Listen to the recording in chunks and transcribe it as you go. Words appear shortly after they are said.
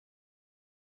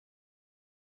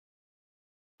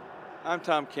I'm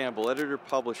Tom Campbell,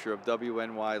 editor-publisher of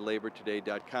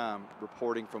WNYLaborToday.com,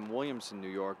 reporting from Williamson, New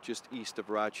York, just east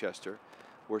of Rochester,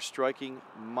 where striking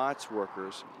Mott's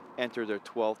workers enter their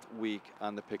 12th week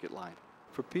on the picket line.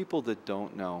 For people that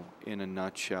don't know, in a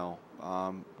nutshell,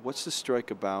 what's the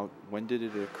strike about? When did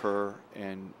it occur?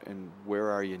 And where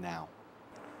are you now?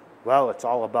 Well, it's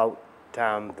all about,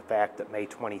 Tom, the fact that May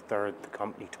 23rd, the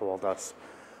company told us,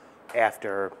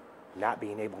 after not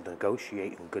being able to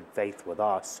negotiate in good faith with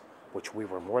us, which we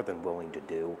were more than willing to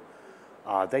do,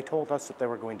 they told us that they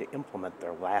were going to implement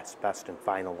their last, best, and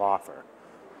final offer,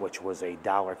 which was a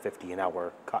 $1.50 an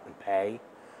hour cut in pay,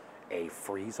 a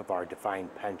freeze of our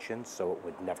defined pension so it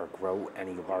would never grow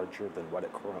any larger than what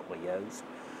it currently is,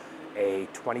 a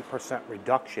 20%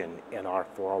 reduction in our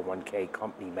 401k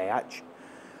company match,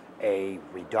 a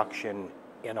reduction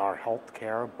in our health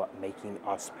care, but making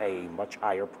us pay a much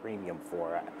higher premium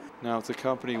for it. Now, if the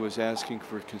company was asking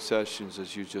for concessions,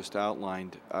 as you just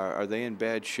outlined, are they in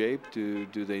bad shape? Do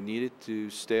they need it to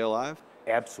stay alive?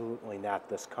 Absolutely not.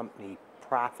 This company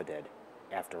profited,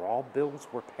 after all bills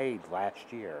were paid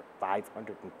last year,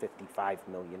 $555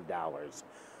 million.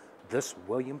 This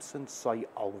Williamson site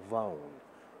alone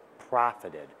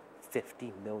profited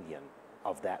 $50 million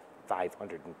of that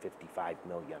 $555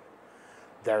 million.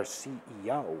 Their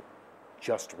CEO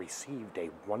just received a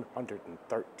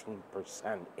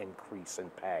 113% increase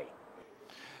in pay.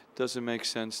 Doesn't make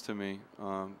sense to me.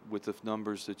 With the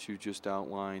numbers that you just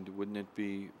outlined, wouldn't it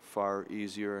be far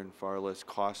easier and far less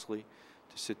costly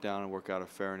to sit down and work out a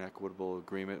fair and equitable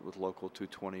agreement with Local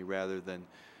 220 rather than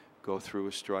go through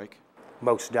a strike?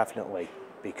 Most definitely,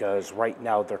 because right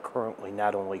now they're currently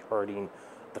not only hurting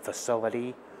the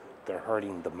facility, they're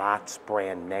hurting the Mott's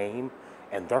brand name,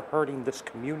 and they're hurting this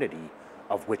community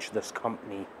of which this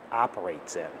company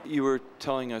operates in. You were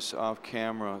telling us off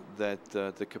camera that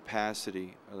the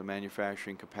capacity, the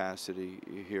manufacturing capacity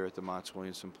here at the Mott's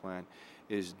Williamson plant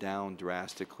is down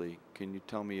drastically. Can you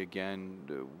tell me again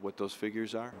what those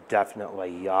figures are?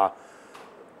 Definitely.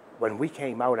 When we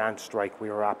came out on strike, we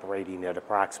were operating at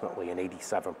approximately an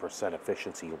 87%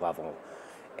 efficiency level.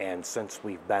 And since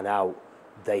we've been out,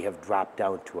 they have dropped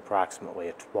down to approximately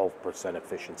a 12%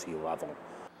 efficiency level.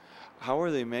 How are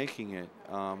they making it?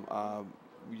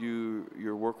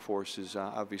 Your workforce is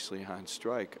obviously on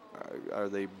strike. Are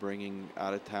they bringing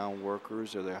out-of-town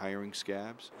workers? Are they hiring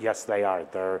scabs? Yes, they are.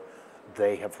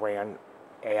 They have ran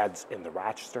ads in the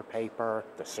Rochester paper,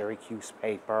 the Syracuse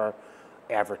paper,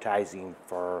 advertising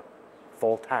for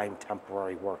full-time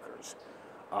temporary workers.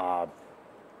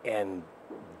 And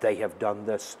they have done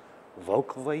this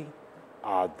locally.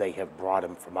 They have brought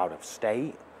them from out of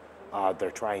state.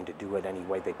 They're trying to do it any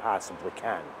way they possibly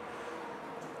can.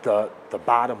 The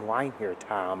bottom line here,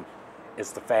 Tom,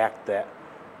 is the fact that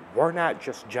we're not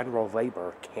just general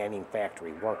labor canning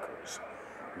factory workers.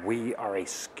 We are a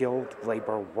skilled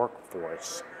labor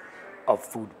workforce of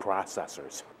food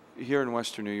processors. Here in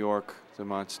Western New York, the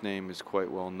Mott's name is quite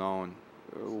well known.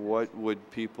 What would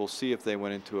people see if they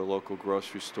went into a local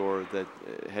grocery store that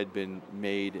had been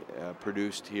made,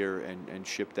 produced here, and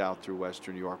shipped out through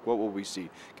Western New York? What will we see?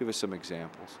 Give us some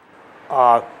examples.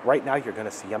 Right now you're going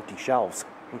to see empty shelves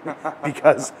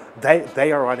because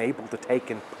they are unable to take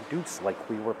and produce like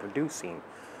we were producing.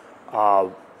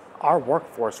 Our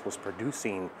workforce was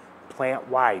producing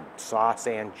plant-wide sauce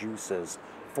and juices,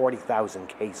 40,000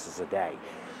 cases a day.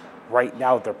 Right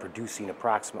now, they're producing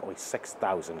approximately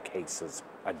 6,000 cases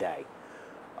a day.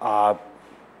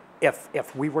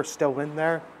 If we were still in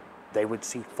there, they would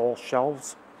see full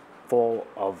shelves full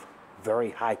of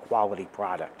very high-quality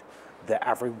product that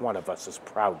every one of us is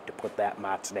proud to put that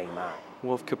Mott's name on.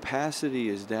 Well, if capacity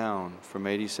is down from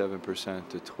 87%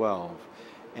 to 12%,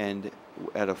 and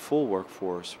at a full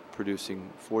workforce producing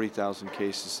 40,000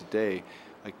 cases a day,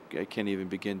 I can't even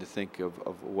begin to think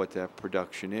of what that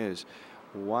production is.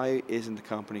 Why isn't the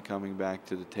company coming back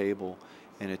to the table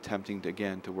and attempting to,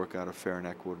 again, to work out a fair and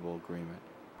equitable agreement?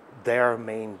 Their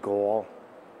main goal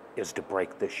is to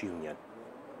break this union.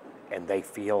 And they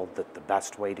feel that the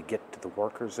best way to get to the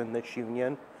workers in this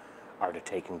union are to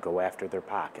take and go after their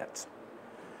pockets.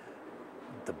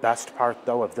 The best part,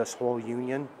 though, of this whole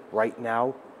union right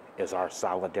now is our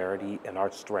solidarity and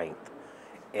our strength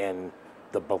and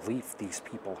the belief these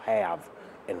people have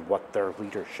in what their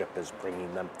leadership is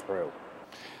bringing them through.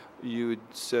 You had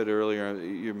said earlier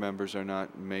your members are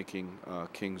not making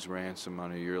king's ransom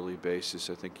on a yearly basis.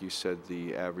 I think you said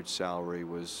the average salary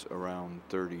was around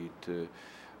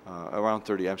around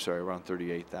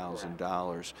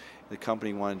 $38,000. The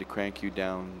company wanted to crank you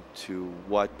down to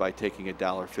what by taking a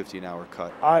 $1.50 an hour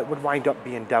cut? It would wind up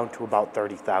being down to about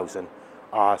 $30,000.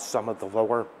 Some of the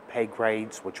lower pay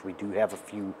grades, which we do have a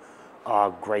few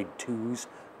grade 2s,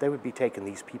 they would be taking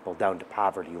these people down to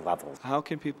poverty levels. How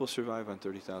can people survive on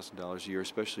 $30,000 a year,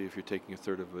 especially if you're taking a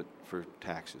third of it for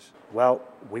taxes? Well,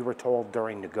 we were told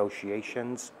during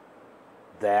negotiations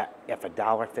that if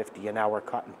 $1.50 an hour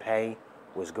cut in pay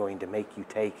was going to make you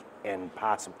take and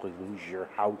possibly lose your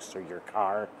house or your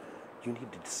car, you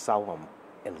needed to sell them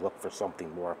and look for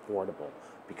something more affordable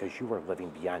because you were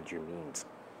living beyond your means.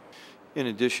 In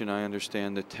addition, I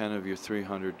understand that 10 of your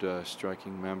 300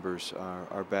 striking members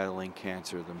are battling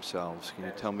cancer themselves. Can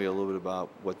you tell me a little bit about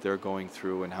what they're going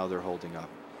through and how they're holding up?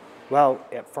 Well,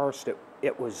 at first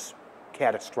it was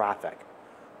catastrophic.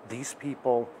 These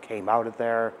people came out of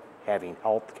there having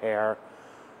health care.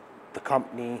 The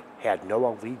company had no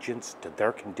allegiance to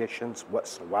their conditions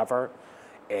whatsoever,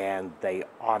 and they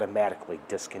automatically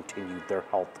discontinued their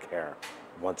health care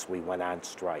once we went on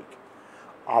strike.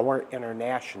 Our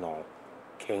international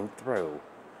came through,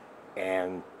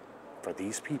 and for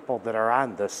these people that are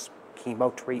on this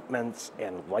chemo treatments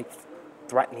and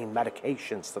life-threatening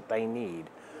medications that they need,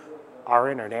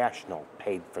 our international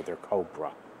paid for their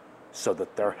COBRA so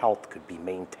that their health could be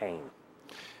maintained.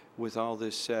 With all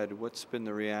this said, what's been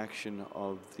the reaction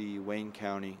of the Wayne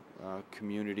County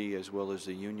community as well as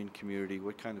the union community?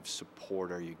 What kind of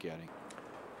support are you getting?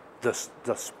 The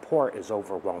support is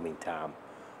overwhelming, Tom.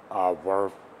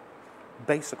 We're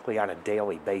basically on a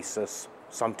daily basis,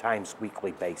 sometimes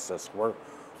weekly basis.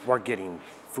 We're getting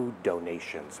food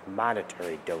donations,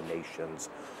 monetary donations,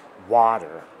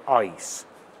 water, ice,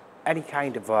 any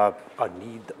kind of a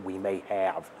need that we may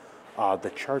have.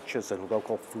 The churches and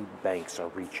local food banks are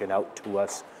reaching out to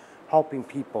us, helping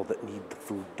people that need the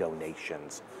food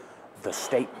donations. The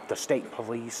state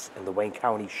police and the Wayne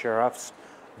County sheriffs,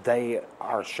 they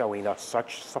are showing us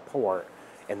such support,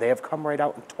 and they have come right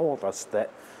out and told us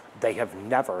that they have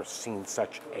never seen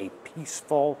such a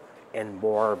peaceful and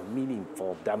more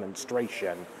meaningful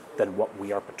demonstration than what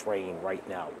we are portraying right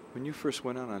now. When you first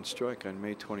went out on strike on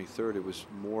May 23rd, it was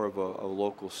more of a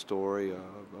local story,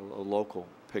 a local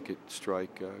picket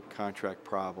strike, contract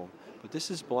problem. But this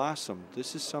has blossomed.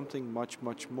 This is something much,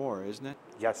 much more, isn't it?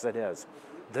 Yes, it is.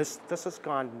 This has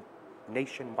gone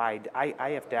nationwide. I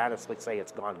have to honestly say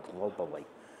it's gone globally,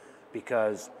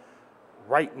 because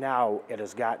right now it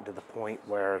has gotten to the point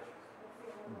where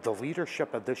the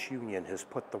leadership of this union has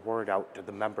put the word out to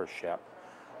the membership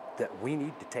that we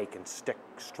need to take and stick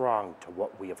strong to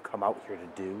what we have come out here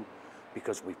to do,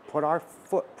 because we've put our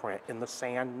footprint in the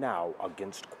sand now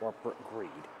against corporate greed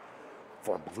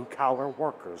for blue-collar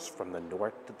workers from the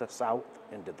north to the south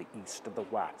and to the east to the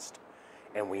west.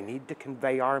 And we need to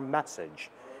convey our message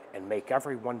and make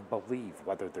everyone believe,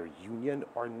 whether they're union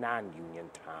or non-union,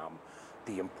 Tom,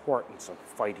 the importance of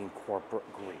fighting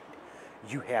corporate greed.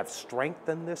 You have strength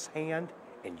in this hand,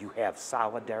 and you have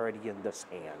solidarity in this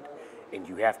hand, and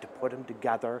you have to put them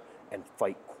together and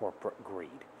fight corporate greed.